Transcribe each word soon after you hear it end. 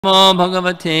Namo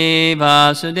Bhagavate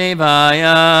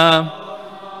Vasudevaya.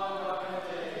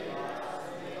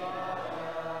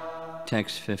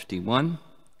 Text 51,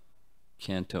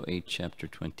 Canto 8, Chapter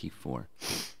 24.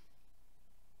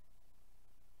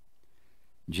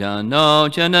 Jano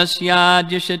janasya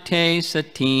dishate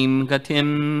satim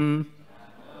gatim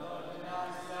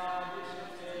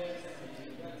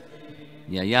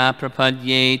yaya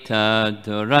prapadyeta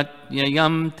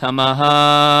duratyayam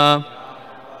tamaha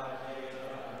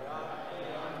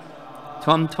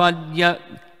tvam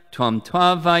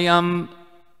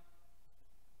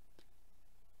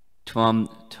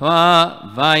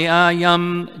tvayayam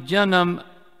janam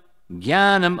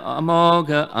jnanam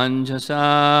amoga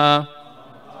anjasa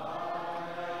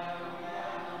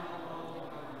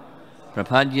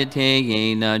prapadyate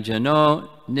yena jano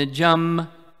nijam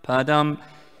padam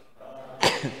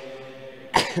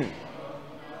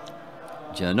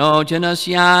jano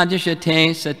janasya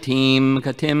dishate satim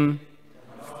katim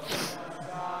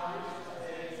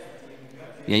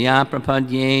yaya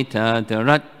prapadyeta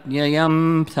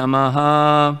daratyayam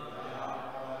tamaha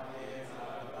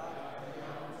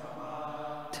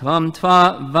tvam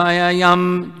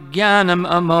tvayayam jnanam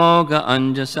amoga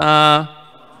anjasa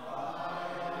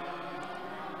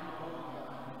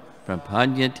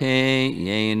prapadyate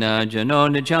yena jano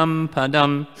nijam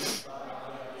padam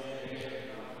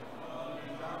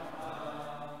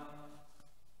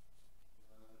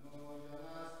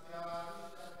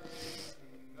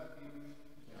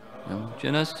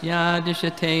janasya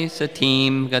dishate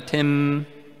satim gatim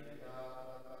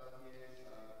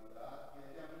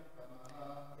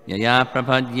yaya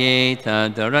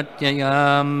prapadyeta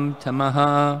daratyayam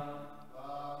tamaha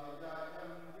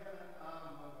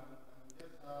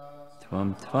tvam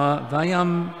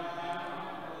tvayam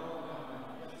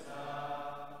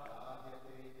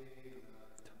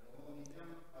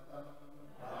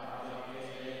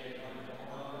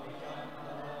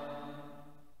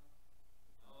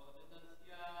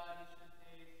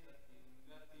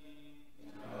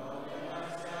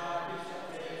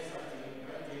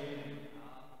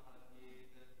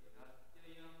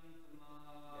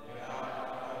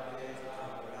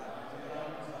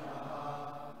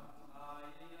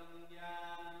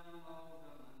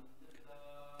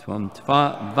tvam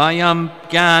tvayam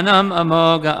jnanam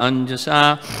amoga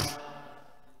anjasa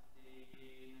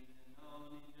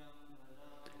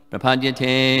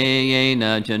prapadyate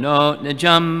yena jano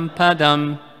nijam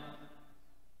padam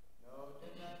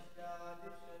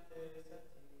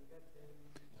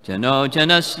jano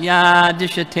janasya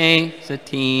dishate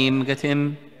satim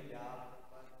gatim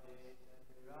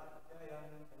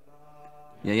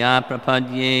yaya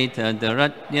prapadyeta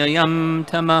daratyayam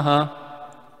tamaha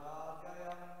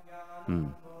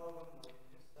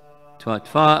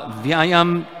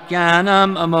vyayam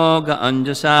jnanam amoga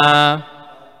anjasa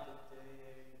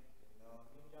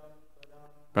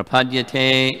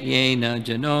prapadyate yena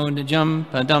jano nijam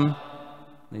padam.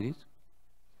 Ladies.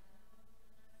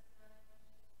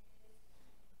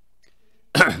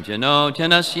 Jano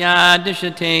janasya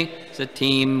dishate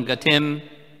satim gatim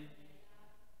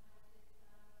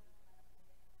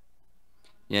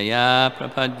yaya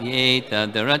prapadyeta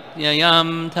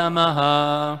daratyayam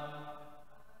tamaha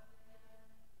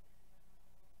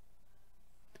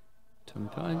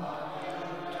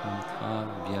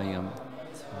vyayam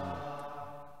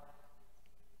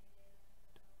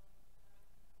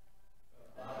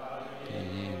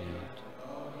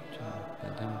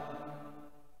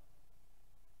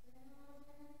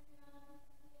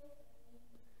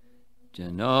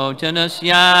jano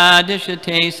janasya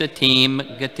dishate satim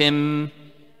gatim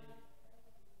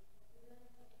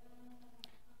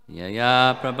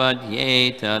yaya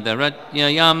prapadyeta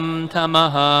daratyayam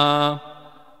tamaha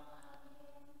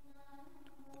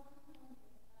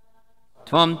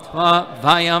tvam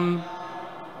tvayam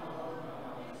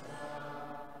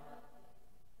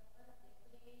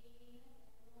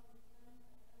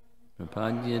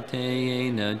prapadyate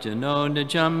yena jano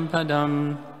nijam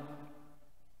padam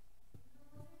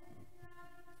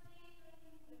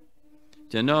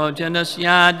jano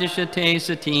janasya dishate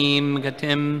satim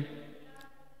gatim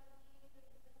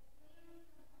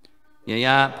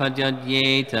yaya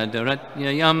prapadyeta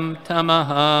daratyayam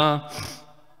tamaha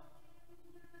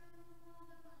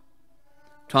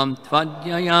tvam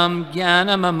tvayayam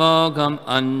jnanam amogam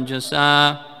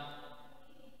anjasa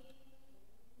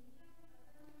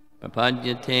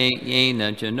prapadyate yena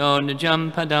jano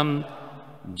nijam padam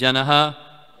janaha.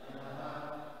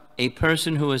 A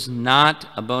person who is not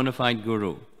a bona fide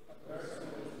guru,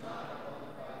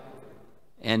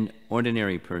 an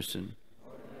ordinary person.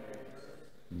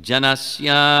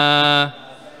 Janasya,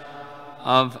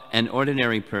 of an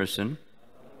ordinary person.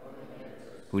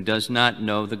 who does not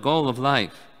know the goal of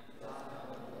life.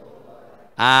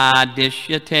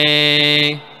 Adishyate,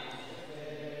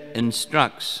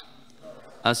 instructs.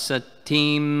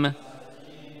 Asatim,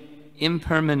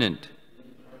 impermanent,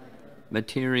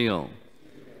 material.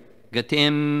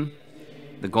 Gatim,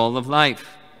 the goal of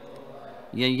life.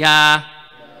 Yaya,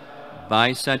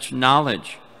 by such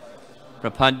knowledge.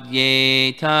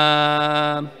 Prapadyeta,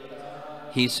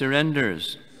 he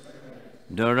surrenders.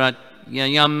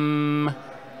 Duratyayam,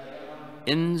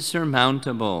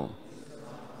 insurmountable.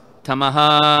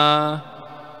 Tamaha,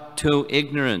 to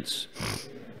ignorance.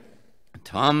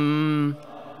 Tam,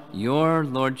 your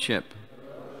lordship.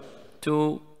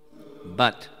 Tu,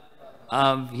 but.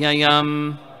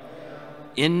 Avyayam,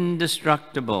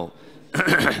 indestructible.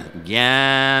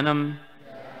 Jnanam,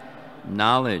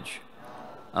 knowledge.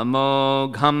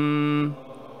 Amogham,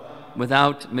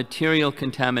 without material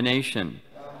contamination.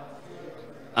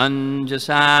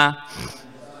 Anjasa,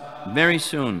 very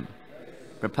soon.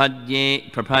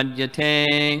 Prapadyate,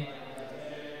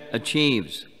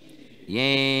 achieves.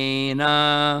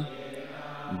 Yena,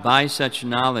 by such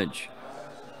knowledge.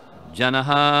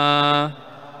 Janaha,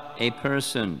 a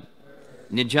person.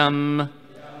 Nijam,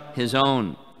 his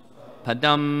own.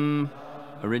 Padam,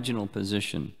 original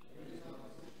position.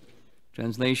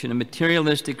 Translation: a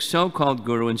materialistic so-called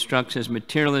guru instructs his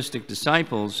materialistic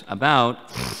disciples about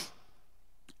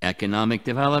economic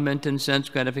development and sense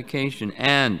gratification,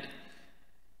 and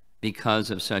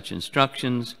because of such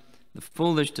instructions, the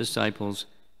foolish disciples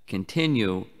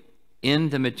continue in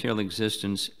the material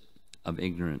existence of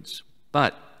ignorance.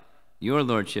 But your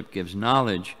lordship gives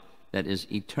knowledge that is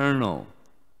eternal,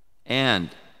 and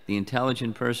the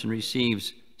intelligent person receiving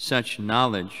such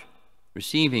knowledge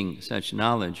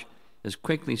is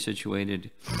quickly situated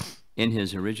in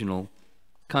his original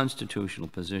constitutional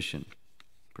position.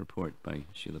 Purport by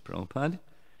Srila Prabhupada.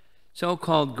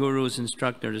 So-called gurus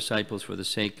instruct their disciples for the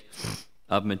sake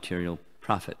of material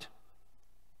profit.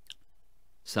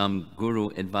 Some guru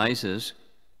advises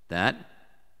that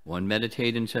one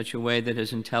meditate in such a way that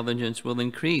his intelligence will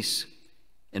increase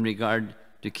in regard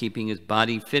to keeping his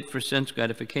body fit for sense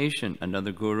gratification.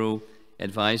 Another guru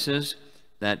advises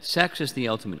that sex is the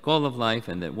ultimate goal of life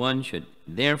and that one should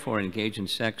therefore engage in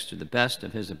sex to the best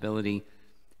of his ability.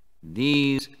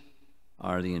 These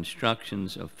are the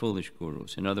instructions of foolish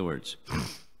gurus. In other words,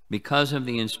 because of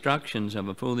the instructions of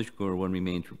a foolish guru, one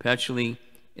remains perpetually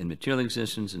in material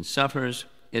existence and suffers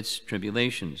its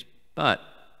tribulations. But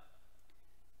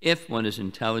if one is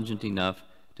intelligent enough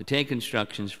to take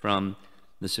instructions from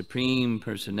the Supreme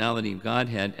Personality of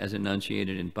Godhead as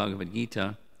enunciated in Bhagavad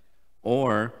Gita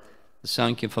or the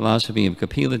Sankhya philosophy of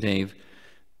Kapila Dev,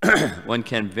 one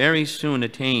can very soon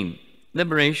attain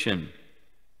liberation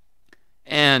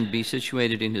and be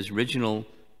situated in his original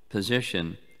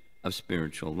position of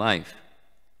spiritual life.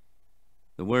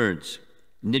 The words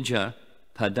Nija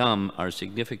Padam are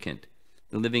significant.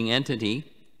 The living entity,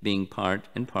 being part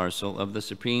and parcel of the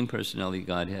Supreme Personality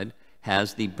Godhead,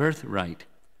 has the birthright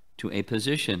to a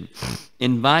position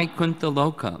in Vaikuntha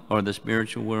Loka, or the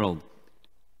spiritual world,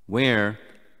 where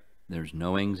there's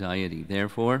no anxiety.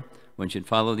 Therefore, one should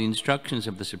follow the instructions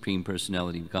of the Supreme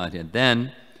Personality of Godhead.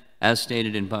 Then, as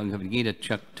stated in Bhagavad Gita,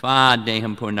 Chaktva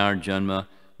Deham Purnar Janma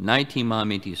Naiti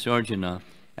Mamiti Sorjana,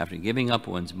 after giving up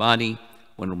one's body,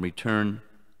 one will return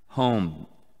home,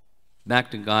 back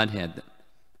to Godhead.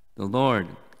 The Lord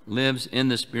lives in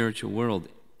the spiritual world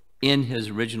in his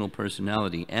original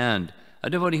personality, and a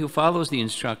devotee who follows the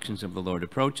instructions of the Lord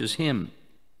approaches him,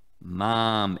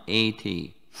 Mam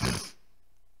Eti,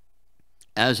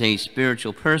 as a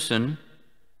spiritual person.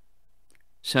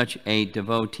 Such a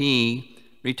devotee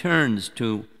returns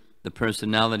to the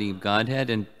personality of Godhead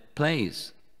and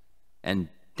plays and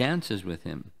dances with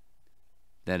him.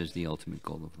 That is the ultimate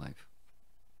goal of life.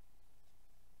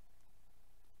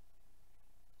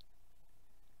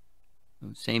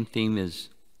 Same theme as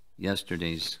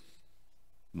yesterday's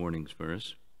morning's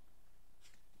verse,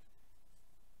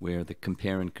 where they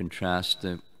compare and contrast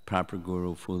the proper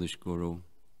guru, foolish guru,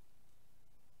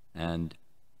 and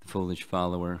the foolish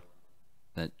follower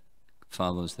that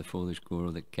follows the foolish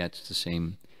guru that gets the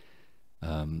same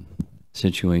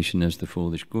situation as the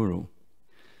foolish guru.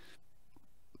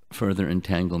 Further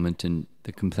entanglement in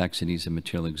the complexities of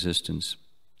material existence.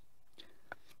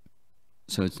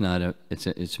 So it's not it's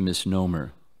a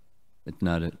misnomer. It's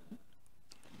not a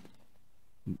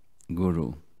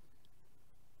guru.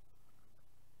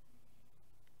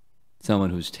 Someone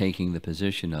who's taking the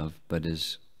position of, but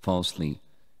is falsely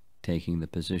taking the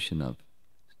position of.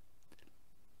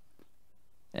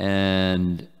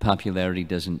 And popularity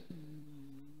doesn't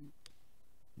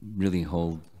really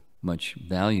hold much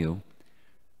value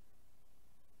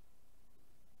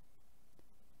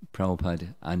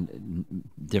Prabhupada, on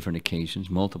different occasions,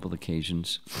 multiple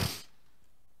occasions,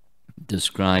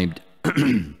 described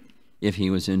if he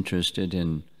was interested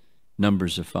in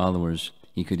numbers of followers,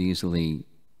 he could easily,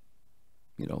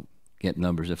 get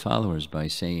numbers of followers by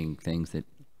saying things that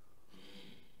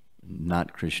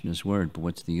not Krishna's word. But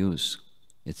what's the use?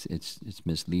 It's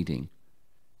misleading.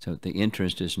 So the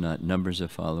interest is not numbers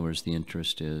of followers. The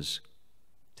interest is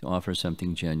to offer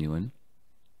something genuine,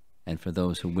 and for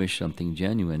those who wish something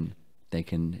genuine, they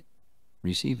can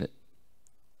receive it.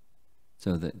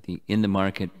 So that in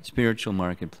the spiritual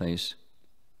marketplace,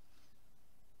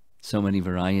 so many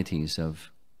varieties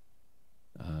of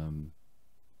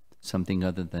something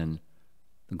other than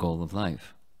the goal of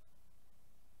life.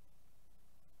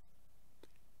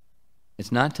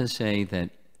 It's not to say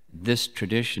that this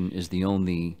tradition is the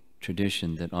only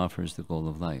tradition that offers the goal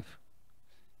of life.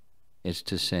 It's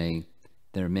to say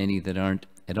there are many that aren't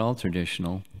at all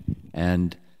traditional,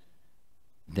 and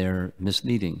they're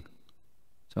misleading.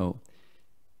 So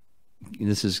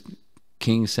this is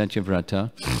King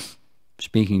Satyavrata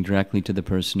speaking directly to the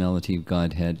personality of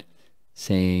Godhead,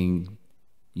 saying,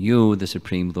 you, the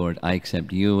Supreme Lord, I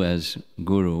accept you as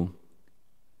Guru.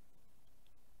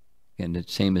 And the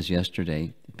same as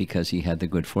yesterday, because he had the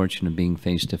good fortune of being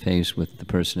face to face with the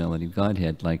personality of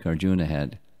Godhead, like Arjuna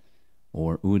had,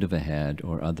 or Uddhava had,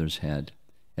 or others had,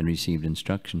 and received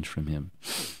instructions from him.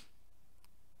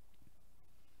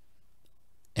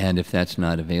 And if that's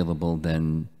not available,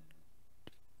 then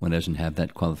one doesn't have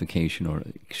that qualification or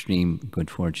extreme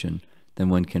good fortune, then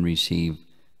one can receive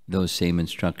those same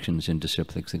instructions in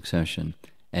disciplic succession,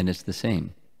 and it's the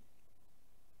same,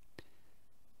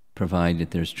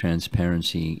 provided there's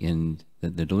transparency in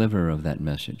the deliverer of that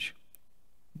message,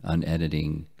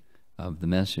 unediting of the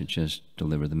message, just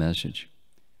deliver the message.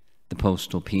 The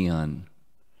postal peon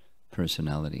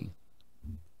personality.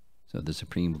 So the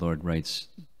Supreme Lord writes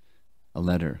a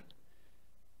letter,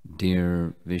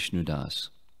 Dear Vishnudas,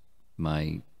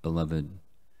 my beloved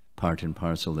part and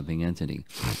parcel living entity,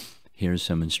 here's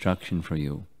some instruction for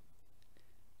you.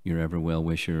 Your ever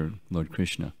well-wisher, Lord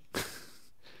Krishna.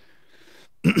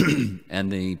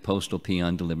 And the postal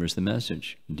peon delivers the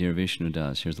message. Dear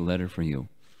Vishnudas, here's a letter for you.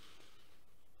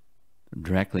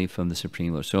 Directly from the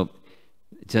Supreme Lord. So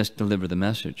just deliver the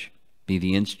message. Be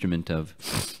the instrument of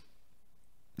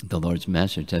the Lord's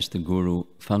message. That's the Guru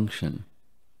function.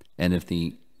 And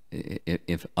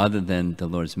if other than the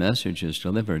Lord's message is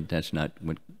delivered, that's not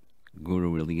what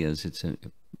Guru really is. It's an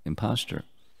imposter.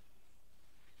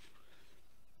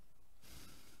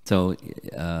 So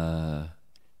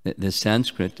the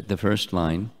Sanskrit, the first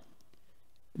line,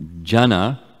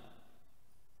 Jana,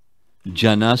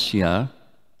 Janasya,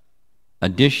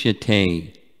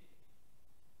 Adishyate,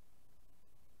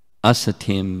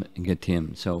 Asatim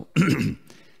Gatim. So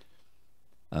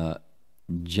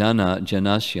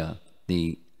Janasya,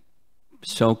 the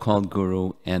so-called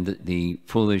guru, and the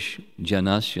foolish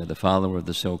Janasya, the follower of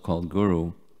the so-called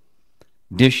guru,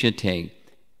 Dishyate,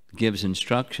 gives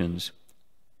instructions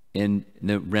in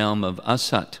the realm of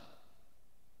asat,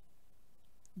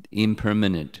 the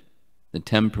impermanent, the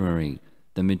temporary,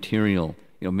 the material,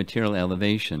 material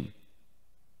elevation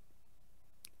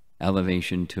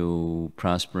to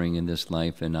prospering in this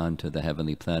life and on to the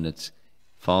heavenly planets,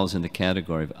 falls in the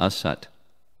category of asat.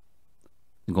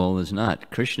 The goal is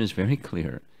not. Krishna is very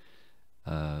clear.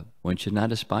 One should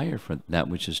not aspire for that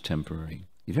which is temporary.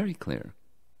 He's very clear.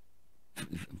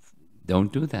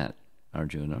 Don't do that,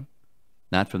 Arjuna.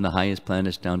 Not from the highest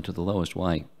planets down to the lowest.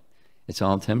 Why? It's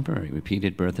all temporary.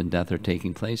 Repeated birth and death are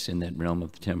taking place in that realm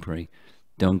of the temporary.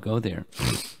 Don't go there.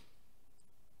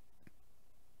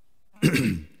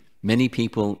 Many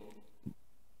people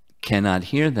cannot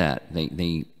hear that.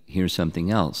 They hear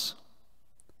something else.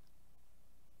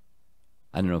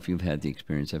 I don't know if you've had the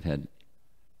experience. I've had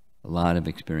a lot of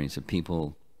experience of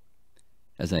people,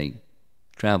 as I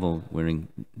travel wearing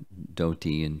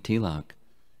dhoti and tilak,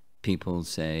 people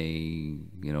say,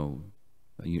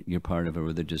 you're part of a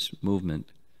religious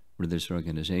movement, religious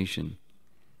organization,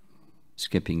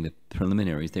 skipping the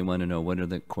preliminaries. They want to know what are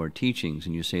the core teachings,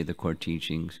 and you say the core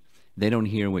teachings. They don't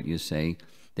hear what you say.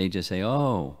 They just say,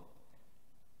 oh,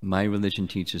 my religion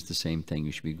teaches the same thing.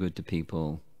 You should be good to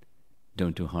people,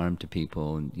 don't do harm to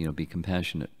people, and be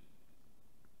compassionate.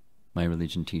 My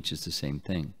religion teaches the same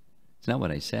thing. It's not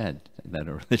what I said that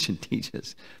a religion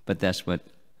teaches, but that's what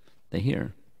they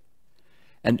hear.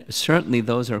 And certainly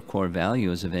those are core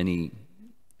values of any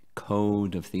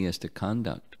code of theistic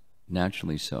conduct,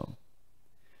 naturally so.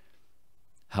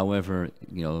 However,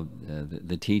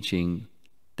 the teaching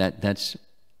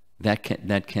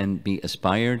that can be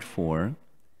aspired for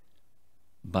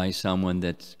by someone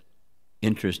that's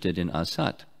interested in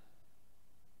asat,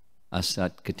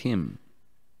 asat gatim.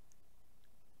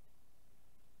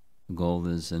 The goal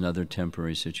is another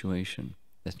temporary situation.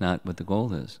 That's not what the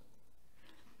goal is.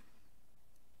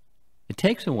 It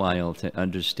takes a while to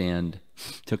understand,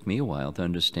 took me a while to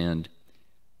understand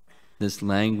this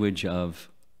language of,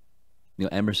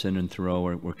 Emerson and Thoreau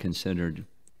were considered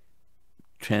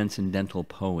transcendental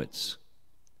poets.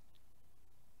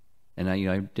 And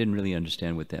I didn't really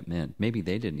understand what that meant. Maybe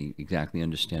they didn't exactly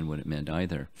understand what it meant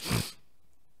either.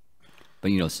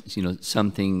 But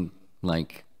something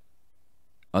like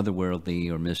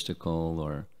otherworldly or mystical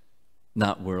or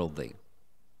not worldly.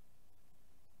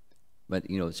 But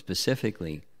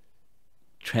specifically,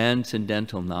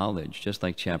 transcendental knowledge, just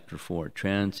like chapter 4,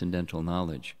 transcendental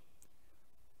knowledge.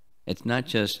 It's not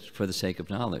just for the sake of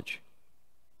knowledge.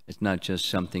 It's not just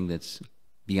something that's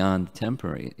beyond the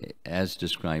temporary, as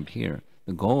described here.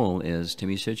 The goal is to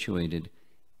be situated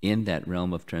in that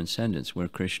realm of transcendence where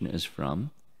Krishna is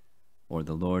from, or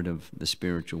the Lord of the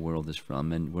spiritual world is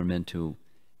from, and we're meant to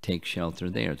take shelter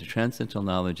there. The transcendental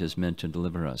knowledge is meant to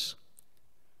deliver us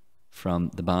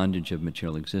from the bondage of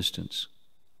material existence.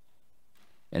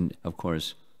 And of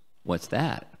course, what's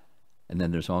that? And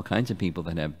then there's all kinds of people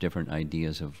that have different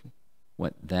ideas of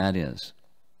what that is.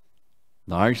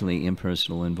 Largely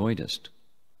impersonal and voidist.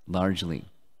 Largely.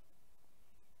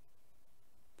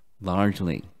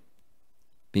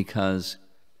 Because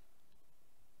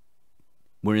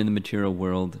we're in the material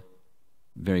world,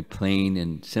 very plain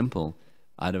and simple,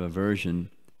 out of aversion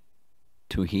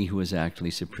to He who is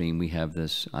actually supreme. We have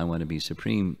this I want to be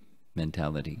supreme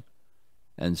mentality.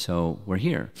 And so we're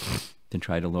here to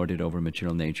try to lord it over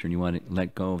material nature. And you want to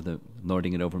let go of the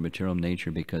lording it over material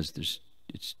nature because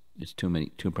it's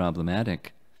too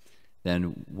problematic.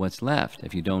 Then what's left?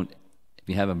 If you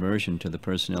have aversion to the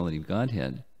personality of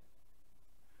Godhead,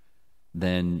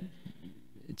 then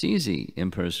it's easy,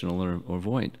 impersonal or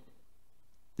void.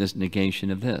 This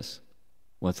negation of this.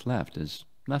 What's left is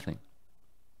nothing.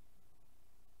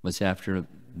 What's after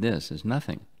this is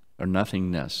nothing, or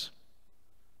nothingness,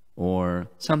 or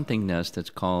somethingness that's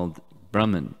called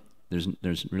Brahman.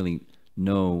 There's really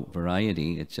no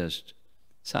variety. It's just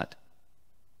Sat.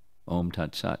 Om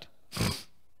Tat Sat.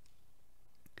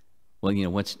 Well,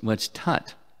 what's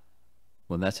Tat?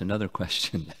 Well, that's another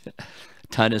question.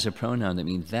 Tat is a pronoun that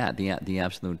means that. The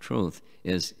absolute truth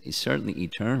is certainly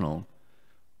eternal,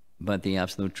 but the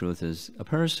absolute truth is a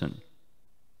person.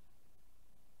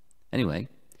 Anyway,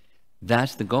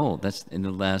 that's the goal. That's in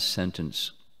the last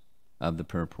sentence of the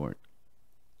purport.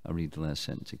 I'll read the last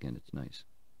sentence again. It's nice.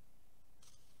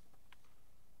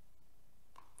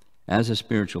 As a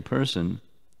spiritual person,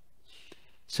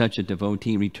 such a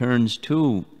devotee returns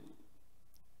to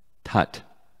Tat,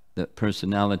 the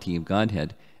personality of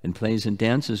Godhead, and plays and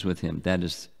dances with Him. That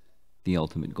is the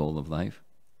ultimate goal of life.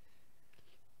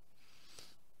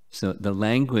 So the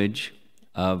language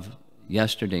of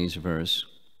yesterday's verse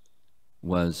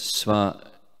was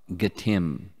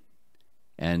Sva-gatim.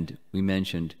 And we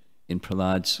mentioned in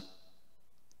Prahlad's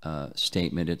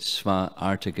statement, it's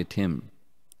Sva-arta-gatim.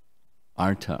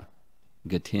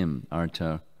 Arta-gatim.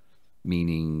 Arta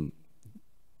meaning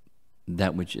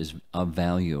that which is of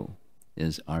value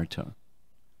is arta.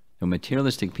 For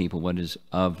materialistic people, what is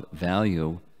of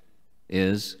value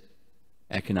is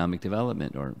economic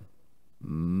development or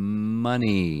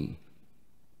money.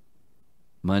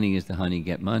 Money is the honey,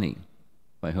 get money.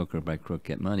 By hook or by crook,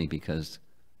 get money, because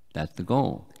that's the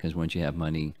goal. Because once you have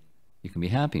money, you can be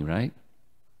happy, right?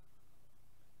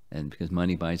 And because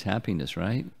money buys happiness,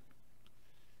 right?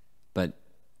 But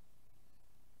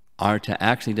arta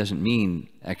actually doesn't mean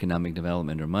economic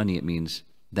development or money. It means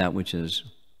that which is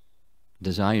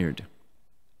desired,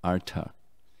 arta.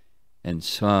 And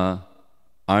sva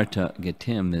arta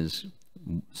gatim is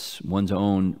one's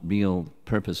own real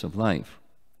purpose of life.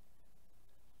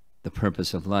 The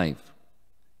purpose of life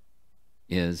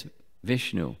is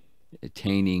Vishnu,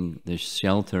 attaining the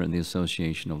shelter and the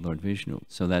association of Lord Vishnu.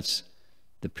 So that's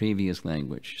the previous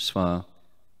language, sva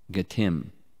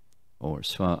gatim, or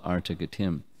sva arta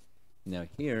gatim. Now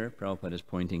here, Prabhupada is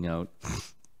pointing out,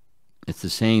 it's the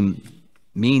same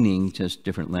meaning, just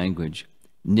different language.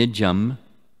 Nijam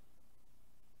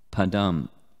padam.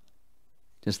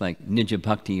 Just like Nija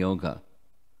Bhakti Yoga.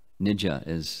 Nija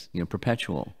is,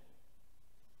 perpetual.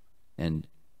 And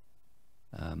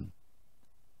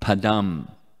padam.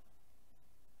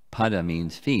 Pada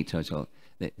means feet. So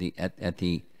at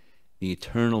the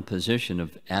eternal position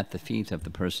of at the feet of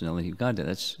the personality of God.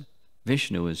 That's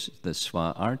Vishnu is the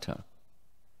Sva Arta,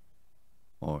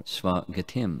 or Sva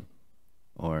Gatim,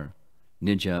 or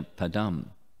Nija Padam,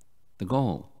 the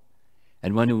goal.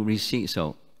 And one who receives,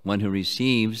 so one who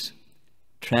receives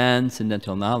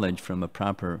transcendental knowledge from a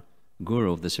proper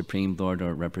guru, the Supreme Lord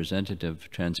or representative,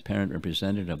 transparent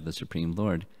representative of the Supreme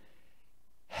Lord,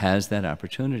 has that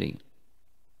opportunity.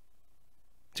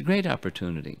 It's a great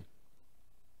opportunity.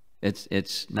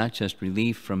 It's not just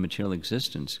relief from material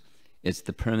existence, it's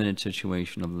the permanent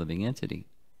situation of a living entity.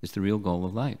 It's the real goal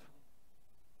of life.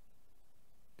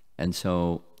 And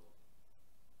so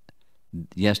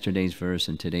yesterday's verse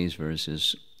and today's verse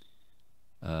is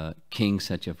King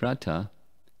Satyavrata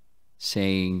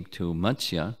saying to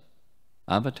Matsya,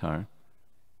 Avatar,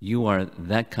 you are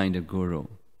that kind of guru,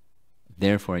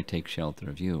 therefore I take shelter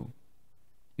of you.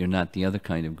 You're not the other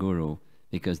kind of guru,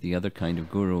 because the other kind of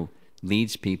guru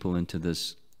leads people into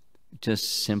this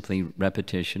just simply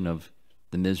repetition of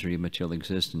the misery of material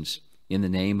existence in the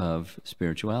name of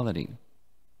spirituality.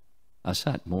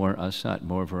 Asat,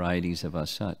 more varieties of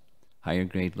asat, higher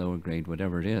grade, lower grade,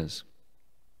 whatever it is,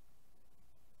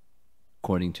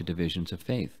 according to divisions of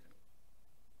faith.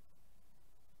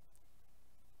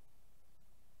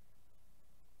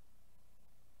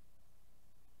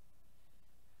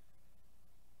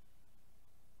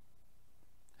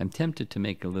 I'm tempted to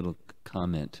make a little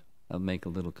comment. I'll make a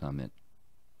little comment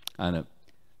on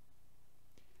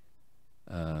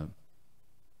I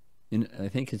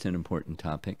think it's an important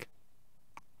topic.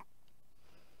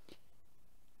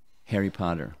 Harry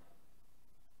Potter.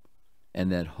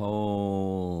 And that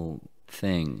whole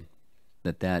thing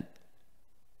that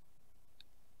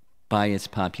by its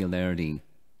popularity,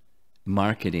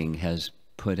 marketing has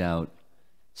put out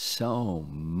so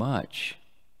much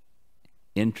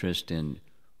interest in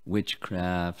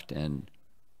witchcraft and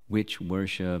witch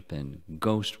worship and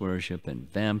ghost worship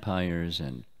and vampires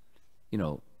and,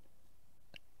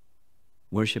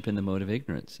 worship in the mode of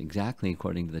ignorance, exactly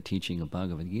according to the teaching of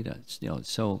Bhagavad Gita.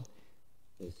 So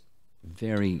this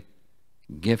very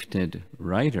gifted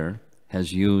writer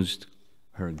has used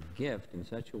her gift in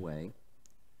such a way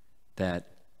that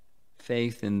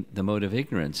faith in the mode of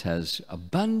ignorance has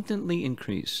abundantly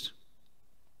increased.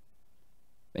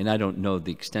 And I don't know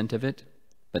the extent of it,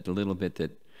 but the little bit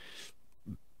that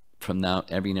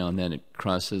every now and then it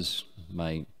crosses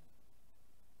my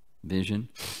vision.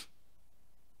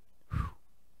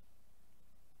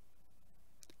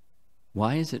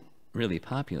 Why is it really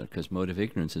popular? Because mode of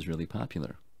ignorance is really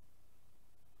popular.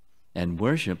 And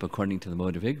worship, according to the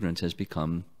mode of ignorance, has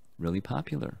become really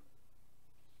popular.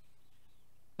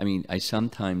 I mean, I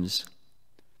sometimes,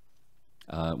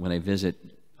 when I visit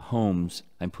homes,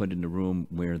 I'm put in a room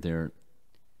where their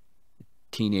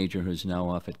teenager who's now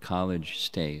off at college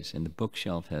stays, and the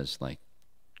bookshelf has like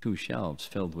 2 shelves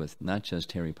filled with not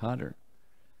just Harry Potter,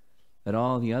 but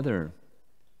all the other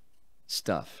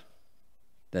stuff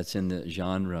that's in the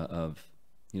genre of,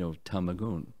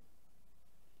 Tamagun.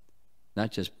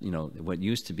 Not just, what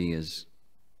used to be is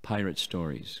pirate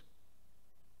stories,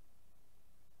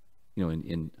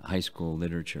 in high school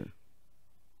literature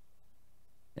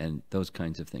and those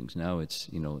kinds of things. Now it's,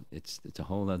 it's a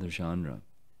whole other genre,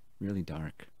 really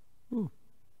dark. Ooh.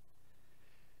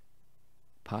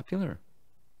 Popular.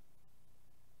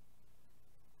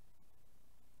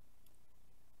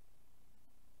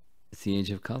 It's the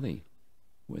age of Kali,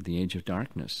 the age of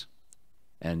darkness.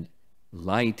 And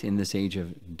light in this age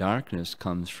of darkness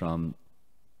comes from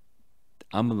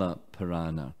Amala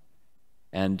Purana,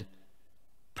 and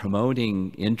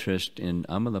promoting interest in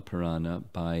Amala Purana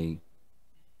by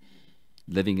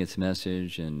living its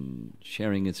message and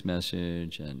sharing its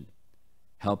message and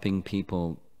helping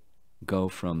people go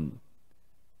from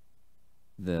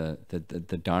the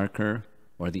darker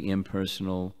or the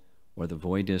impersonal or the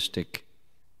voidistic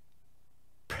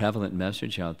prevalent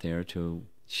message out there to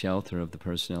shelter of the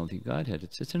personality of Godhead.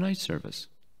 It's a nice service.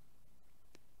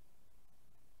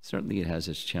 Certainly it has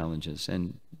its challenges,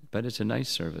 but it's a nice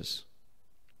service.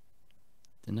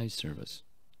 It's a nice service.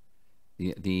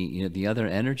 The other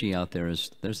energy out there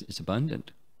it's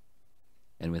abundant,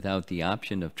 and without the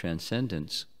option of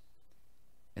transcendence,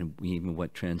 and even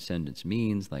what transcendence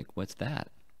means, like what's that?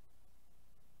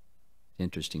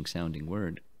 Interesting sounding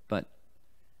word, but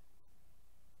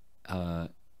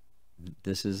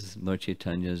this is Lord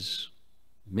Chaitanya's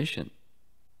mission,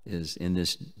 is in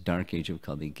this dark age of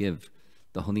Kali, give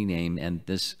the holy name and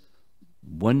this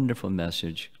wonderful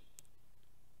message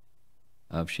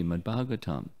of Srimad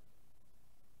Bhagavatam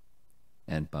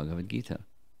and Bhagavad Gita.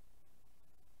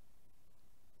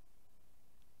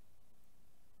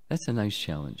 That's a nice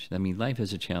challenge. I mean, life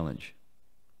is a challenge.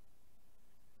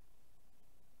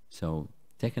 So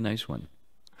take a nice one.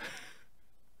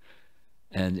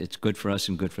 And it's good for us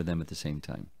and good for them at the same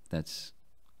time. That's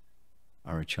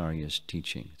our Acharya's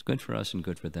teaching. It's good for us and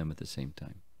good for them at the same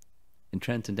time. and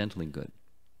transcendently good.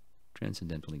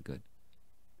 Transcendently good.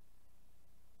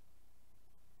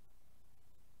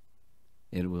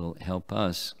 It will help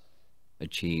us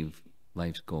achieve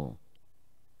life's goal.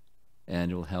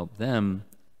 And it will help them,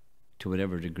 to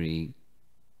whatever degree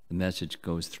the message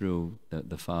goes through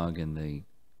the fog and the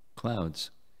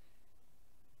clouds,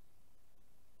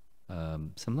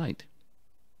 some light.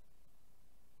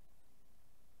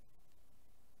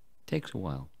 Takes a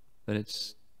while, but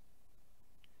it's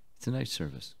a nice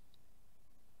service.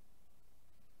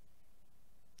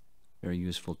 Very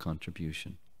useful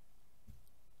contribution.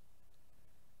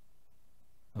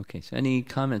 Okay, so any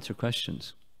comments or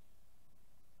questions?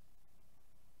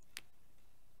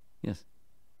 Yes.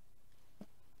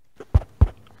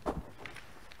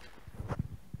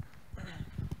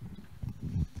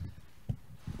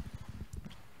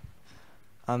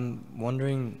 I'm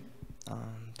wondering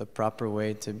the proper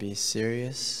way to be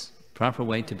serious. Proper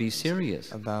way to be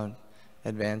serious. About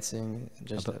advancing.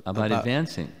 Just about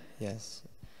advancing. Yes.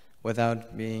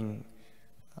 Without being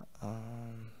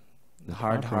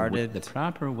hard-hearted. The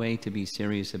proper way to be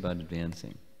serious about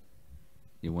advancing.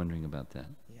 You're wondering about that?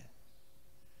 Yeah.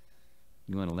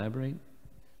 You want to elaborate?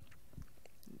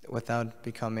 Without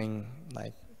becoming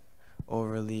like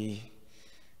overly,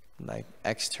 like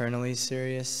externally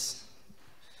serious,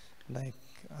 like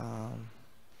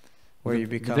where you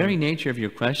become. The very nature of your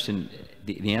question,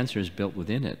 the answer is built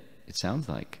within it. It sounds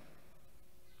like.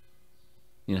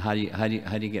 You know, how do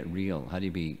you get real? How do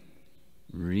you be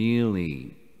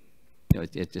really? You know,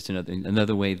 it's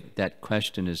another way that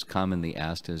question is commonly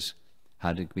asked is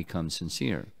how to become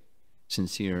sincere.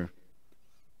 Sincere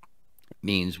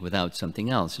means without something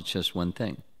else. It's just one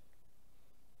thing.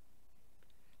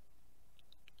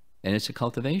 And it's a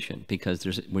cultivation because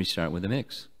we start with a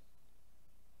mix.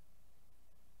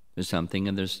 There's something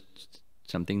and there's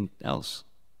something else.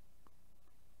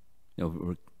 You know,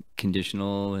 we're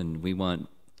conditional and we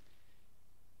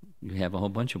have a whole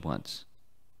bunch of wants.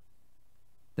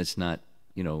 That's not,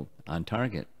 you know, on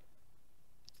target.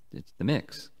 It's the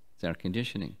mix. It's our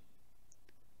conditioning.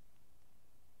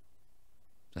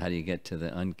 So how do you get to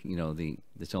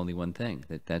there's only one thing,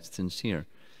 that's sincere.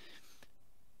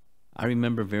 I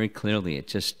remember very clearly, it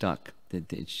just stuck.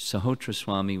 Sahotra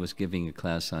Swami was giving a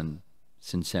class on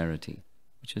sincerity,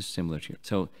 which is similar to yours.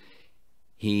 So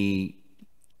he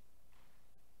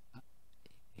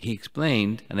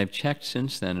explained, and I've checked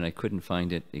since then, and I couldn't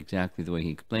find it exactly the way he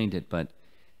explained it, but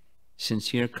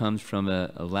sincere comes from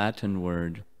a Latin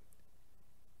word,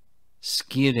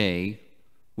 scire,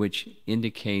 which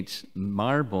indicates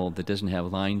marble that doesn't have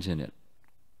lines in it.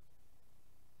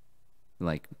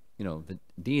 Like, you know, the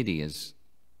deity is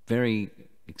very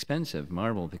expensive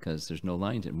marble because there's no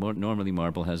lines in it. Normally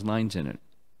marble has lines in it.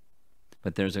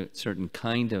 But there's a certain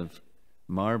kind of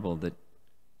marble that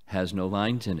has no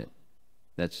lines in it.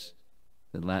 That's,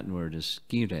 the Latin word is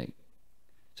scire.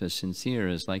 So sincere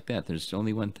is like that. There's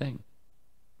only one thing.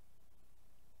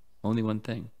 Only one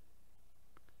thing.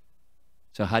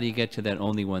 So how do you get to that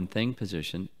only one thing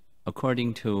position?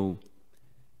 According to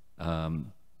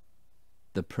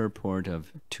the purport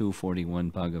of 241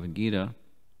 Bhagavad Gita,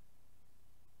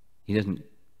 he doesn't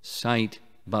cite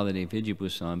Baladev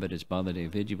Vijayabhusan, but it's Baladev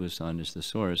Vijayabhusan is the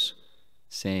source,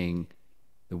 saying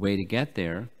the way to get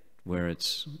there, where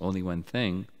it's only one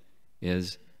thing,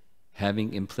 is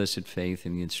having implicit faith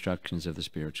in the instructions of the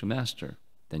spiritual master.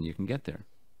 Then you can get there.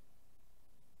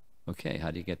 Okay,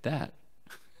 how do you get that?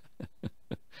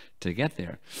 To get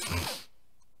there,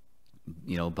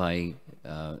 you know,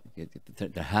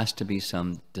 there has to be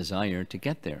some desire to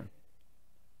get there.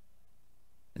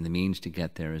 And the means to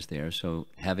get there is there. So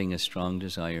having a strong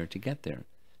desire to get there.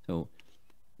 So,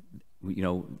 you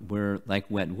know, we're like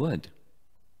wet wood.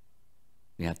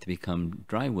 We have to become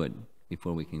dry wood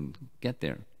before we can get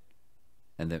there.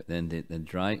 And then the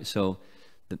dry, so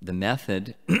the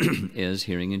method is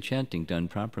hearing and chanting done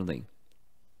properly.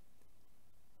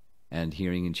 And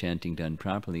hearing and chanting done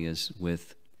properly is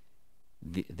with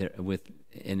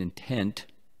an intent,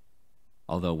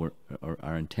 although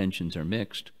our intentions are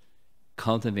mixed,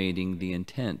 cultivating the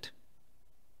intent.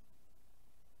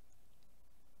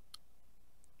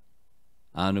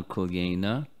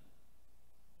 Anukulyena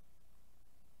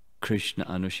Krishna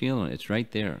Anushilana. It's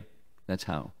right there. That's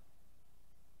how.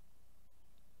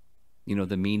 You know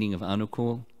the meaning of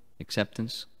anukul,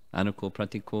 acceptance, anukul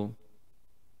pratikul.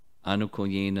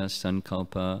 Anukulyena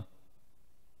sankalpa,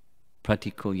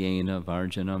 pratikulyena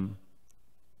varjanam.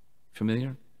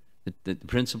 Familiar? The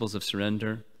principles of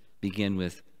surrender begin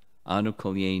with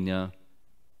anukulyena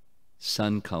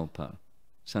sankalpa.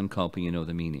 Sankalpa, you know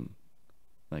the meaning.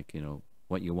 Like, you know,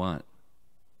 what you want,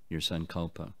 your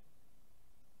sankalpa.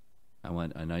 I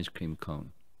want an ice cream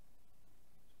cone.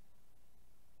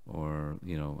 Or,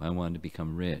 I want to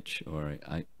become rich, or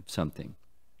something.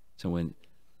 So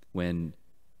when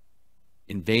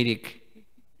in Vedic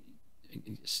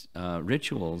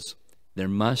rituals, there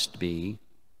must be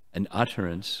an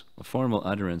utterance, a formal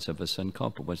utterance of a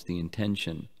sankalpa. What's the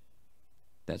intention?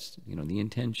 That's, the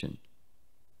intention.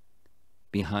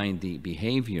 Behind the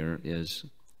behavior is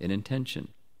an intention.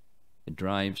 It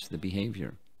drives the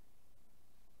behavior.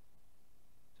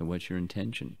 So what's your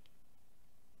intention?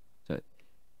 So,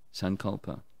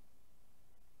 sankalpa.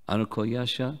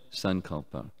 Anukulyasya,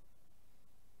 sankalpa.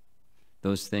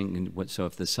 Those things, so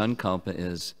if the sankalpa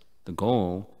is the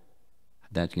goal,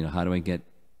 that, how do I get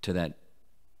to that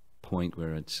point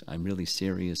where I'm really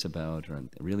serious about, or I'm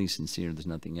really sincere, there's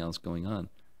nothing else going on.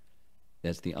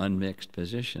 That's the unmixed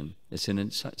position. It's an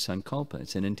sankalpa,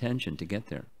 it's an intention to get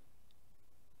there.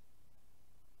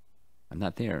 I'm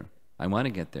not there. I want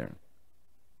to get there.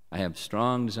 I have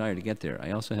strong desire to get there.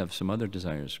 I also have some other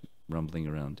desires rumbling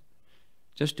around.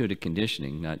 Just due to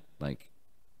conditioning, not like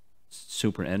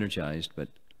super energized, but,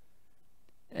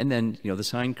 and then, the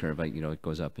sine curve, it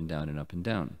goes up and down and up and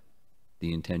down.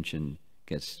 The intention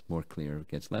gets more clear,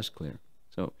 gets less clear.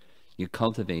 So you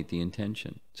cultivate the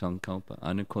intention, sankalpa,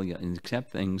 anukulya, and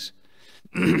accept things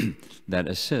that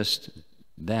assist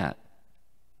that.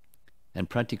 And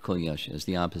pratikulyasya is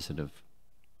the opposite of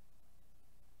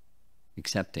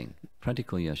accepting.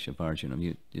 Pratikulyasya varjanam,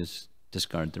 you just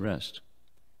discard the rest.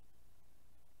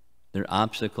 There are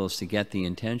obstacles to get the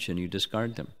intention, you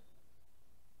discard them.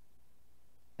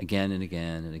 Again and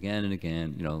again and again and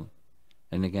again,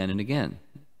 and again and again,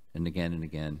 and again and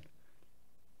again.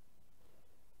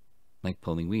 Like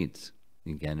pulling weeds,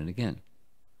 again and again.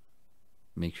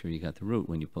 Make sure you got the root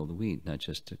when you pull the weed, not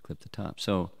just to clip the top.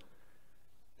 So,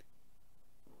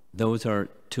 those are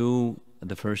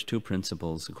the first two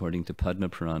principles, according to Padma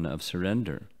Purana, of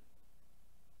surrender.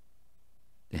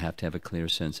 They have to have a clear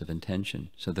sense of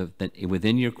intention. So that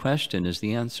within your question is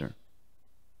the answer,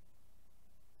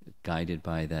 guided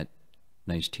by that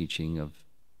nice teaching of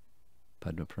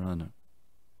Padma Purana,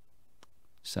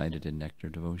 cited in Nectar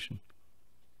Devotion.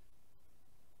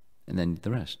 And then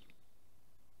the rest.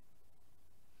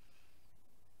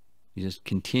 You just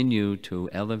continue to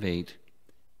elevate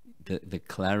the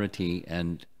clarity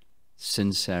and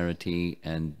sincerity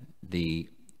and the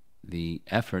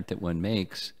effort that one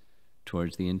makes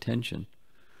towards the intention.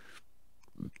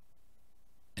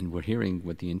 And we're hearing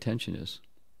what the intention is.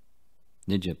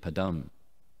 Nija padam,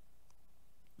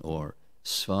 or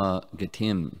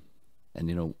svagatim.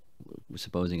 And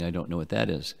supposing I don't know what that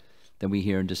is, then we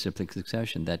hear in disciplic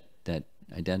succession that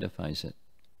identifies it.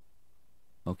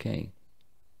 Okay.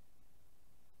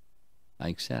 I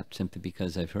accept. Simply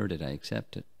because I've heard it, I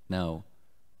accept it. Now,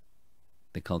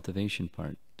 the cultivation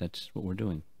part, that's what we're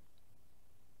doing.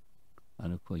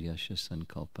 Anukulyasya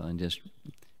sankalpa, and just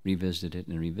revisit it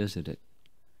and revisit it.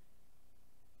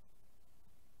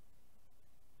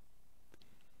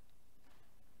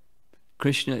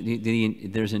 Krishna,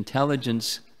 there's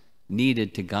intelligence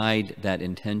needed to guide that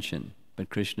intention, but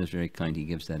Krishna is very kind. He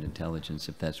gives that intelligence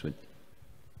if that's what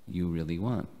you really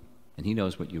want. And he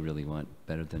knows what you really want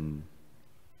better than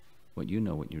what you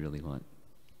know what you really want.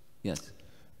 Yes?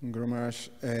 Guru Maharaj,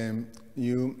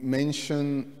 you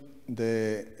mentioned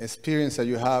the experience that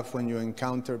you have when you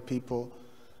encounter people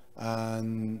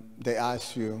and they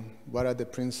ask you, what are the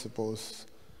principles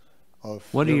of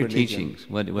what are your religion? teachings?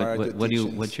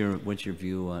 What's your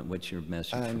view on, what's your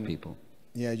message for people?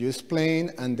 Yeah, you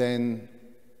explain, and then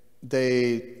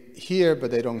they hear,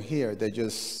 but they don't hear. They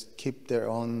just keep their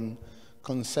own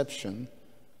conception,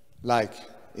 like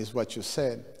is what you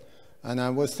said. And I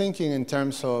was thinking in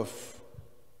terms of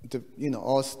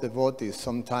us devotees,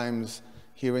 sometimes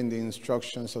hearing the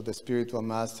instructions of the spiritual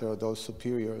master or those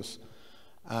superiors,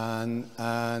 and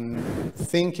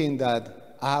thinking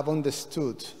that I have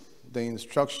understood the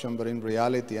instruction, but in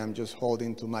reality I'm just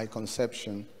holding to my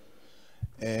conception.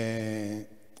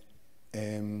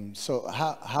 So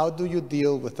how do you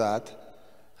deal with that?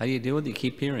 How do you deal with it? You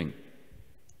keep hearing.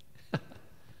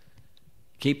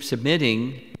 Keep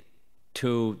submitting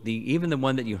to even the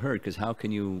one that you heard, because how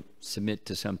can you submit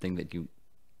to something that you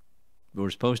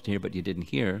were supposed to hear but you didn't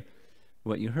hear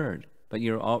what you heard? But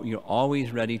you're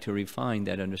always ready to refine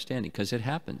that understanding, because it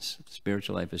happens.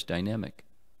 Spiritual life is dynamic.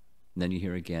 And then you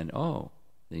hear again, oh.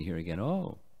 Then you hear again,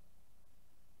 oh.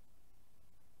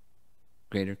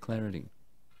 Greater clarity.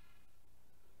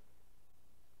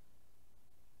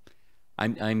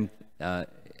 I'm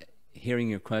hearing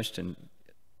your question.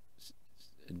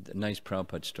 A nice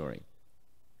Prabhupada story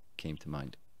came to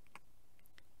mind.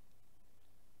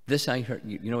 This I heard,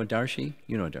 you know a Darshi?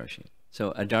 You know a Darshi.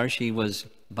 So a Darshi was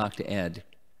Bhakta Ed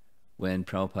when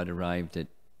Prabhupada arrived at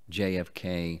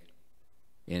JFK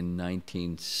in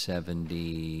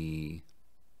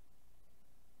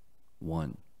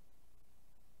 1971.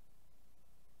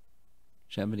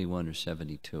 71 or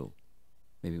 72.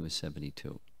 Maybe it was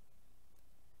 72.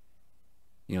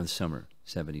 You know, the summer,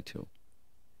 72.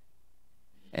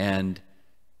 And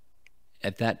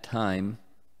at that time,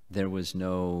 there was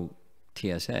no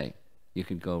TSA. You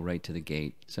could go right to the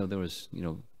gate. So there was, you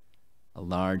know, a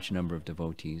large number of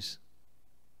devotees,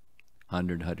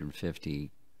 100, 150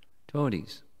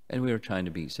 devotees. And we were trying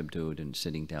to be subdued and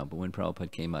sitting down. But when Prabhupada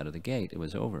came out of the gate, it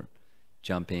was over.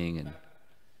 Jumping and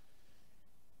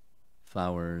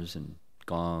flowers and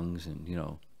gongs and, you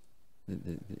know,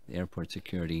 the airport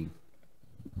security.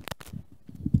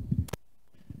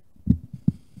 A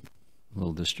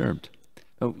little disturbed.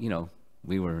 But, you know,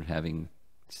 we were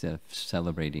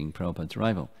celebrating Prabhupada's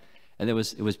arrival. And it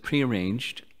was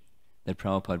prearranged that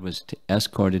Prabhupada was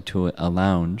escorted to a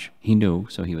lounge. He knew,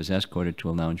 so he was escorted to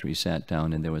a lounge where he sat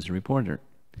down, and there was a reporter,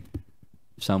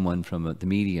 someone from the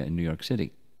media in New York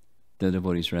City. The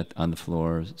devotees were on the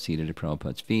floor, seated at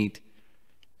Prabhupada's feet,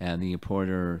 and the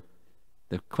reporter,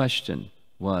 the question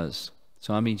was,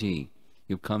 Swamiji,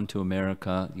 you've come to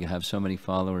America, you have so many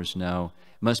followers now,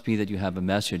 it must be that you have a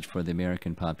message for the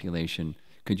American population.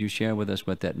 Could you share with us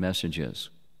what that message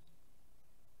is?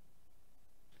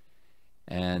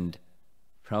 And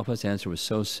Prabhupada's answer was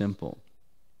so simple,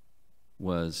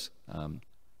 was,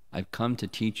 I've come to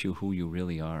teach you who you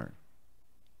really are.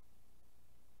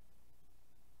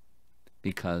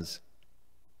 Because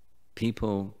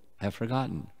people have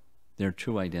forgotten their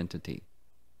true identity.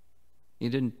 You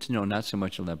didn't know, not so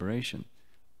much elaboration.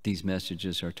 These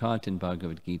messages are taught in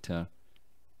Bhagavad Gita,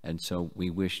 and so we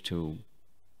wish to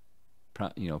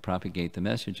propagate the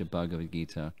message of Bhagavad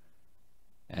Gita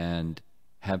and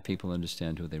have people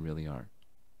understand who they really are.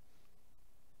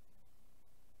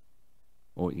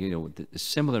 Or, you know, a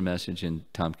similar message in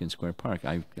Tompkins Square Park.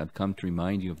 I've come to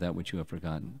remind you of that which you have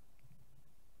forgotten.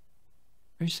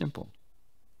 Very simple.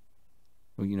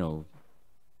 Well, you know,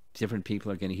 different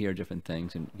people are going to hear different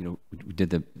things. And, you know,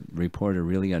 did the reporter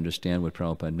really understand what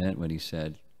Prabhupada meant when he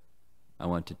said, I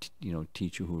want to,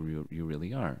 teach you who you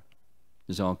really are?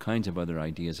 There's all kinds of other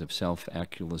ideas of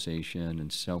self-actualization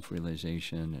and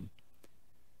self-realization, and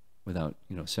without,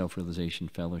 self-realization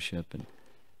fellowship. And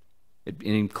it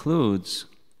includes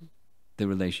the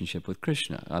relationship with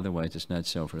Krishna. Otherwise, it's not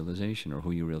self-realization or who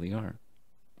you really are.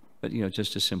 But,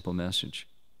 just a simple message.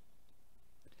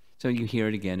 So you hear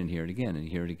it again and hear it again and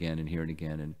hear it again and hear it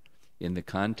again. And in the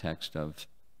context of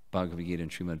Bhagavad Gita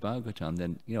and Srimad Bhagavatam,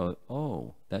 then,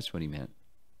 oh, that's what he meant.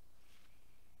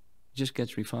 It just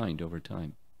gets refined over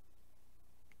time.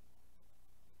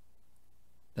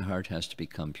 The heart has to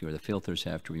become pure. The filters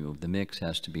have to be removed. The mix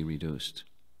has to be reduced.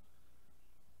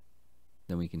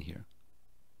 Then we can hear.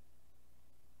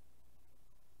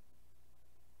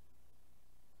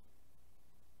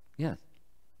 Yes.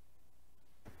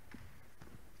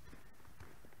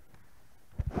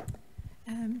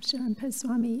 Romapada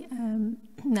Swami,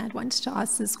 I'd wanted to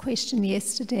ask this question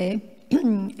yesterday.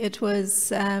 It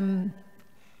was in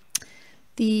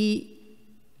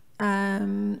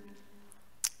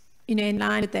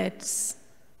line with that,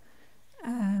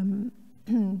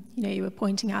 you were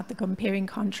pointing out the comparing,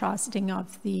 contrasting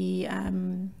of the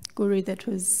guru that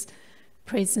was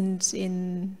present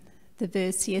in the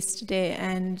verse yesterday.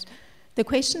 And the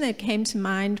question that came to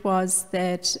mind was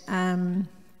that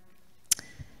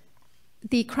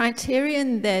the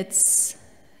criterion that's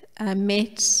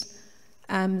met,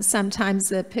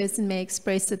 sometimes a person may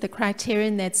express that the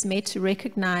criterion that's met to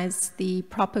recognize the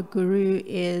proper guru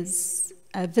is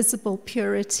visible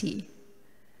purity.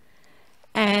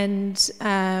 And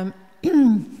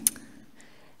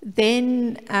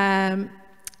then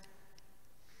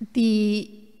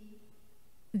the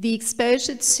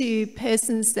exposure to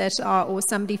persons that are, or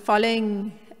somebody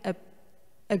following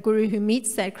a guru who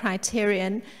meets that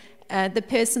criterion, the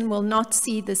person will not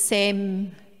see the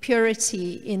same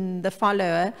purity in the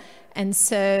follower. And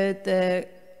so the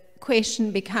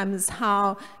question becomes,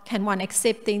 how can one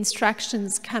accept the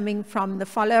instructions coming from the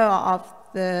follower of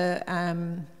the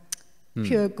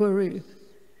pure guru?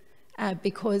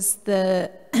 Because the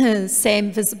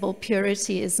same visible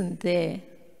purity isn't there.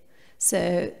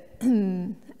 So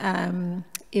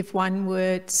if one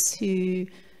were to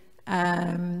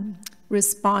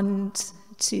respond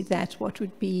to that, what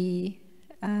would be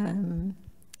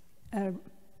a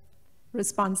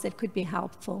response that could be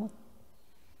helpful?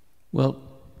 Well,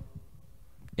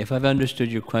 if I've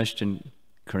understood your question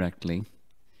correctly,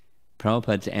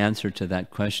 Prabhupada's answer to that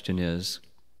question is,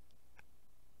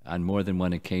 on more than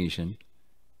one occasion,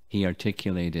 he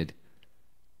articulated,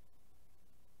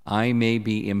 I may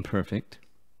be imperfect,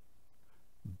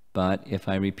 but if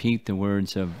I repeat the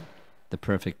words of the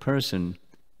perfect person,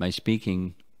 my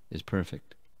speaking is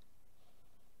perfect.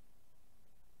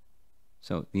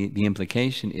 So the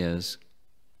implication is,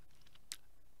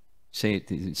 say it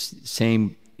the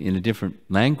same in a different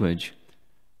language,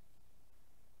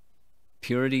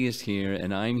 purity is here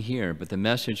and I'm here, but the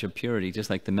message of purity,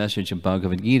 just like the message of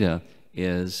Bhagavad Gita,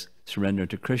 is surrender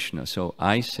to Krishna. So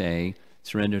I say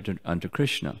surrender unto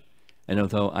Krishna. And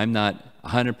although I'm not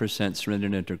 100%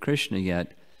 surrendered unto Krishna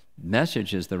yet,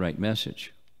 message is the right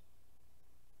message.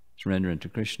 Surrender unto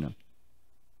Krishna.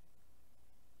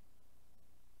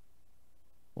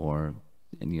 Or,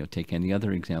 and take any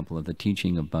other example of the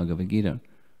teaching of Bhagavad Gita.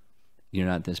 You're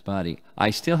not this body.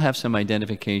 I still have some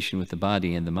identification with the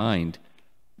body and the mind,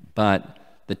 but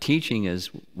the teaching is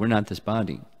we're not this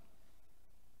body.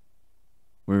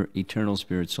 We're eternal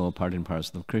spirit, soul, part and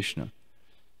parcel of Krishna.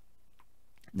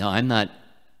 Now, I'm not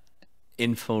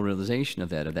in full realization of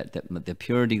that the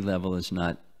purity level is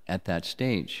not at that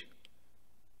stage.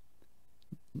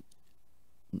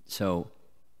 So,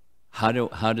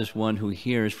 how does one who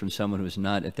hears from someone who's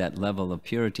not at that level of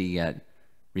purity yet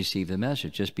receive the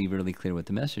message? Just be really clear what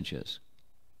the message is.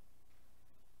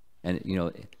 And,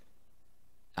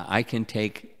 I can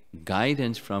take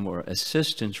guidance from or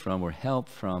assistance from or help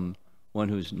from one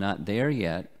who's not there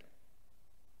yet,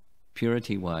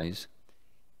 purity-wise,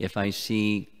 if I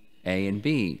see A and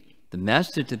B. The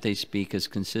message that they speak is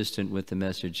consistent with the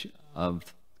message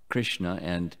of Krishna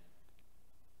and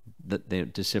the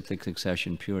disciplic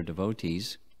succession pure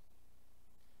devotees.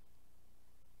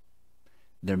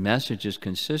 Their message is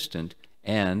consistent,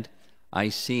 and I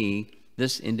see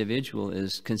this individual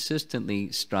is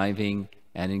consistently striving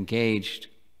and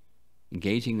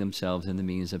engaging themselves in the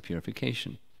means of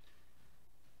purification.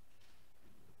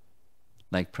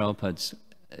 Like Prabhupada's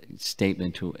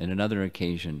statement in another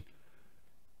occasion,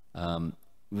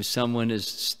 if someone is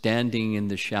standing in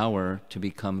the shower to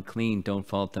become clean, don't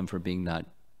fault them for being not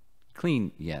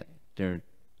clean yet. They're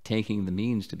taking the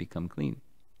means to become clean.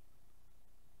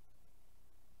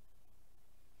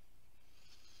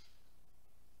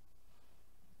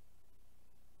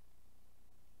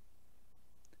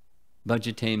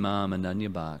 Bhajate mam ananya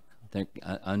bhak. They're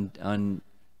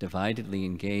undividedly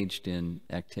engaged in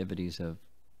activities of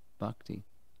bhakti.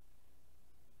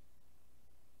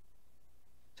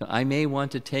 So I may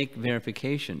want to take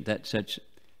verification that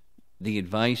the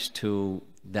advice to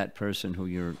that person who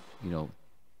you're,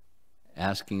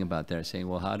 asking about there, saying,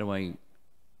 well, how do I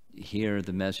hear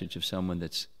the message of someone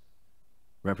that's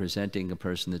representing a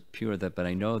person that's pure, but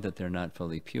I know that they're not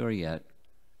fully pure yet?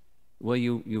 Well,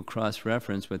 you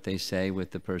cross-reference what they say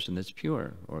with the person that's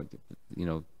pure, or,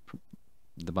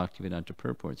 the Bhaktivedanta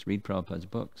purports. Read Prabhupada's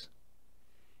books.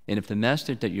 And if the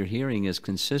message that you're hearing is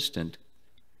consistent,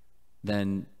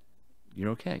 then you're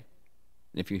okay.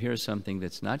 If you hear something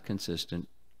that's not consistent,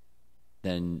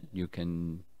 then you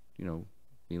can,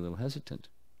 be a little hesitant.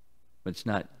 But it's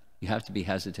not, you have to be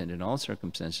hesitant in all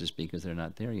circumstances because they're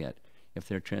not there yet, if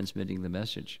they're transmitting the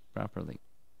message properly.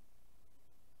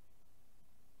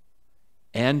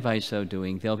 And by so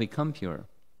doing, they'll become pure.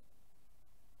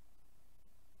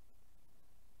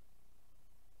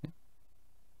 Okay.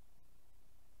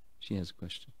 She has a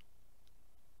question.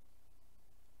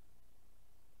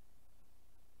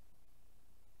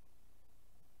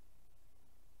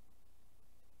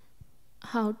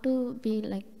 How to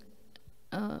be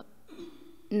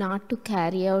not to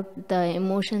carry out the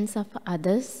emotions of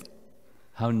others?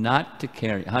 How to not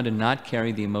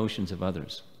carry the emotions of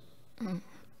others.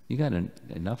 You got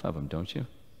enough of them, don't you?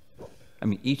 I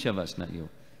mean, each of us, not you.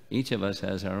 Each of us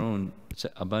has our own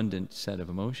abundant set of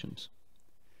emotions.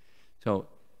 So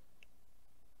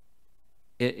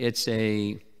it's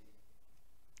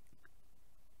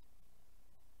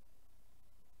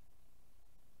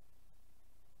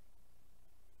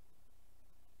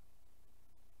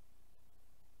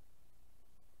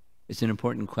an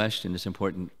important question, it's an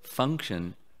important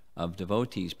function of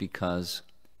devotees, because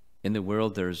in the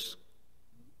world there's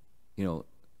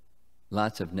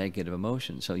lots of negative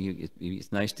emotions. So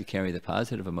it's nice to carry the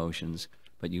positive emotions,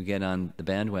 but you get on the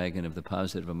bandwagon of the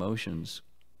positive emotions,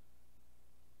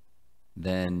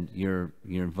 then you're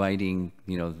inviting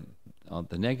all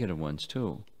the negative ones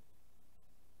too.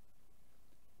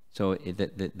 So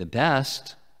the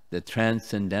best, the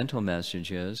transcendental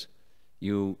message is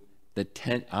your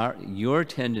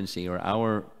tendency, or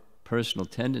our personal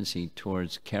tendency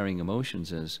towards carrying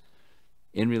emotions, is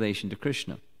in relation to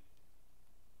Krishna.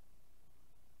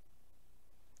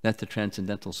 That's the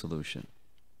transcendental solution.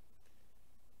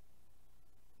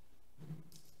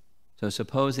 So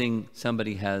supposing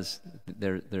somebody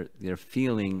they're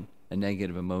feeling a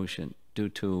negative emotion due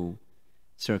to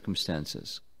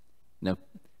circumstances. Now,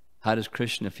 how does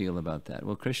Krishna feel about that?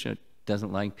 Well, Krishna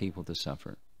doesn't like people to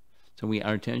suffer. So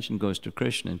our attention goes to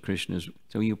Krishna, and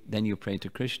then you pray to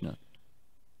Krishna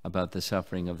about the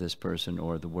suffering of this person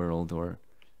or the world or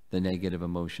the negative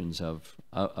emotions of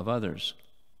others.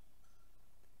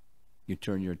 You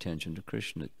turn your attention to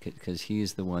Krishna because he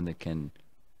is the one that can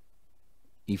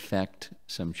effect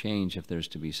some change if there's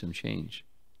to be some change.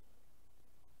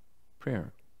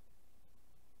 Prayer.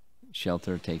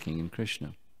 Shelter taking in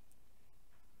Krishna.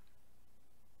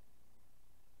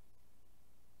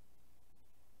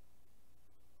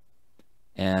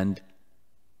 And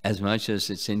as much as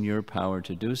it's in your power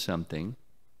to do something,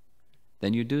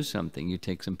 then you do something. You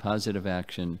take some positive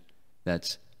action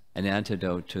that's an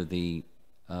antidote to the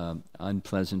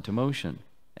unpleasant emotion,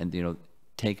 and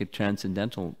take a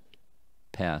transcendental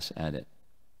pass at it,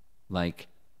 like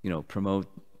promote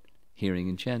hearing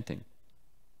and chanting,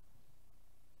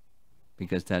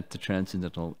 because that's the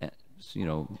transcendental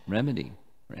remedy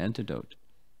or antidote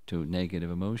to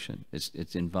negative emotion.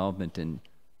 It's involvement in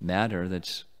matter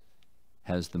that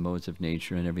has the modes of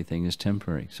nature, and everything is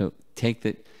temporary. So take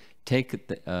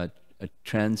a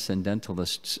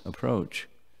transcendentalist's approach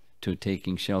to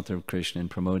taking shelter of Krishna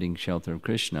and promoting shelter of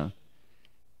Krishna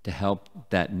to help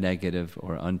that negative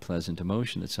or unpleasant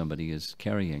emotion that somebody is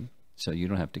carrying. So you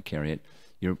don't have to carry it.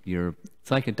 It's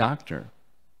like a doctor.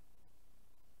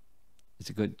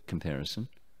 It's a good comparison.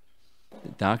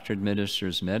 The doctor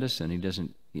administers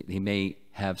medicine. He may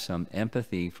have some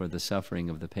empathy for the suffering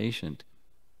of the patient,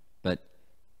 but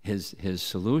his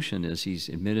solution is he's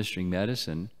administering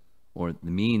medicine or the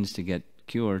means to get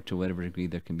cure, to whatever degree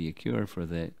there can be a cure for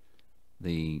the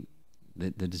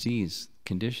disease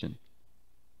condition.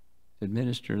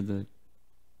 Administer the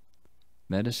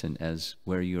medicine as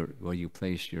where you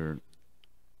place your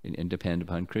and depend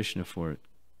upon Krishna for it.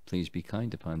 Please be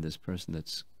kind upon this person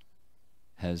that's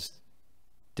has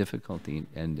difficulty,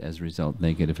 and as a result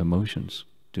negative emotions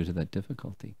due to that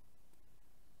difficulty.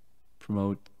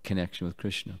 Promote connection with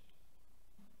Krishna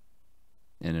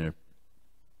in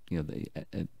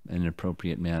an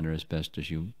appropriate manner, as best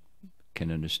as you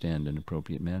can understand an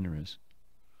appropriate manner is.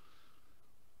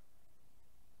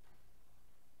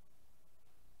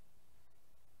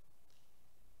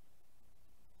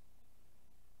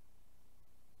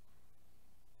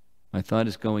 My thought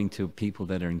is going to people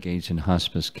that are engaged in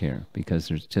hospice care, because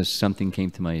there's just something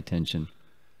came to my attention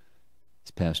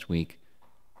this past week.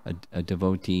 A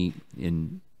devotee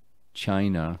in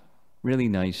China, really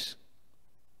nice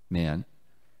man,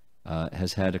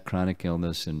 has had a chronic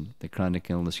illness, and the chronic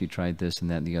illness, he tried this and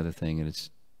that and the other thing, and it's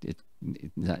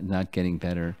not getting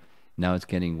better. Now it's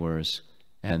getting worse,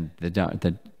 and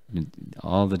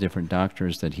all the different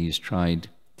doctors that he's tried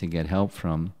to get help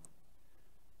from,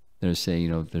 they're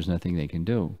saying, there's nothing they can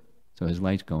do. So his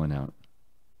light's going out.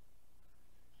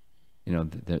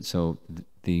 So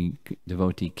the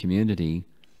devotee community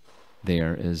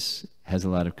there has a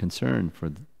lot of concern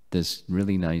for this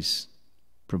really nice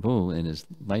Prabhu, and his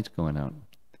light's going out.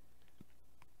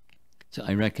 So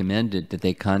I recommended that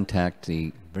they contact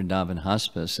the Vrindavan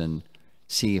Hospice and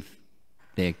see if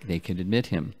they could admit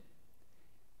him.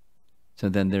 So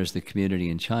then there's the community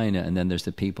in China, and then there's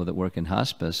the people that work in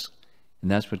hospice. And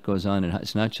that's what goes on. And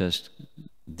it's not just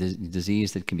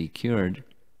disease that can be cured,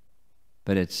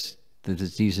 but it's the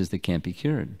diseases that can't be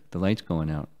cured. The light's going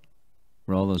out.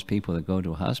 For all those people that go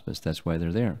to a hospice, that's why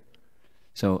they're there.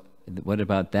 So what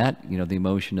about that? The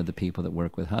emotion of the people that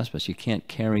work with hospice. You can't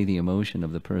carry the emotion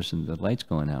of the person, the light's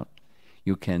going out.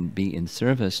 You can be in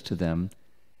service to them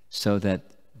so that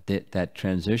that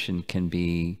transition can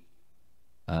be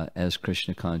as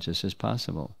Krishna conscious as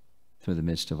possible, through the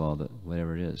midst of all the,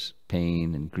 whatever it is,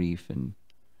 pain and grief and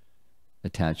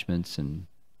attachments and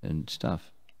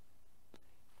stuff.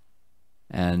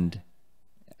 And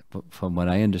from what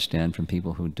I understand from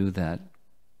people who do that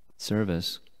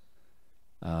service,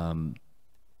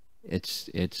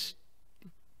 it's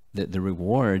the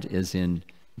reward is in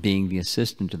being the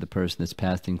assistant to the person that's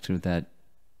passing through that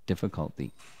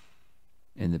difficulty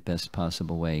in the best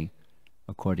possible way,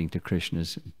 according to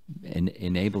Krishna's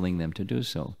enabling them to do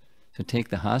so. So take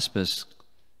the hospice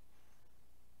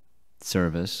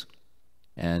service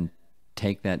and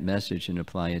take that message and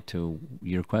apply it to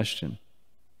your question.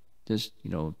 Just,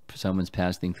 someone's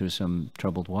passing through some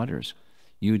troubled waters.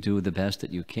 You do the best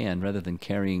that you can, rather than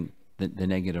carrying the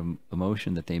negative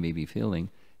emotion that they may be feeling.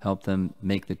 Help them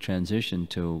make the transition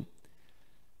to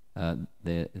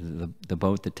the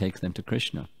boat that takes them to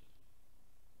Krishna.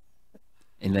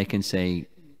 And they can say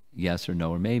yes or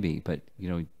no or maybe, but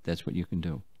that's what you can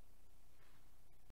do.